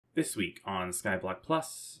This week on Skyblock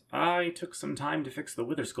Plus, I took some time to fix the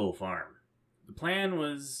Witherskull farm. The plan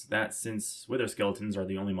was that since Wither Skeletons are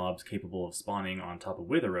the only mobs capable of spawning on top of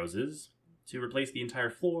Wither Roses, to replace the entire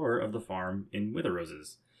floor of the farm in Wither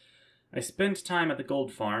Roses. I spent time at the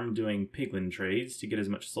gold farm doing piglin trades to get as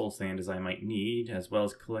much soul sand as I might need, as well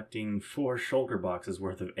as collecting 4 shulker boxes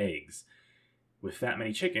worth of eggs. With that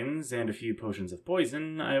many chickens and a few potions of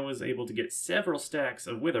poison, I was able to get several stacks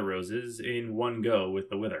of Wither Roses in one go with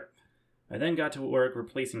the Wither. I then got to work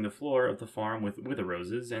replacing the floor of the farm with Wither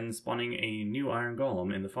Roses and spawning a new Iron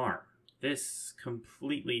Golem in the farm. This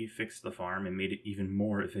completely fixed the farm and made it even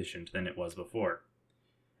more efficient than it was before.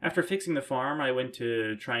 After fixing the farm, I went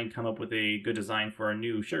to try and come up with a good design for a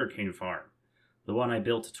new sugarcane farm. The one I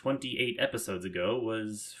built 28 episodes ago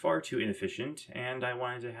was far too inefficient, and I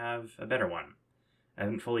wanted to have a better one. I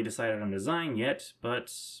haven't fully decided on design yet,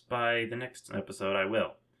 but by the next episode I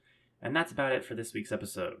will. And that's about it for this week's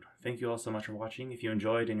episode. Thank you all so much for watching. If you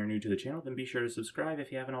enjoyed and you're new to the channel, then be sure to subscribe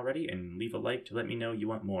if you haven't already, and leave a like to let me know you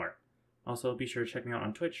want more. Also, be sure to check me out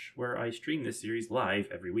on Twitch, where I stream this series live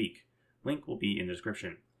every week. Link will be in the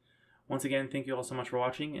description. Once again, thank you all so much for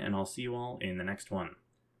watching, and I'll see you all in the next one.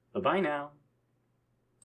 Bye-bye now!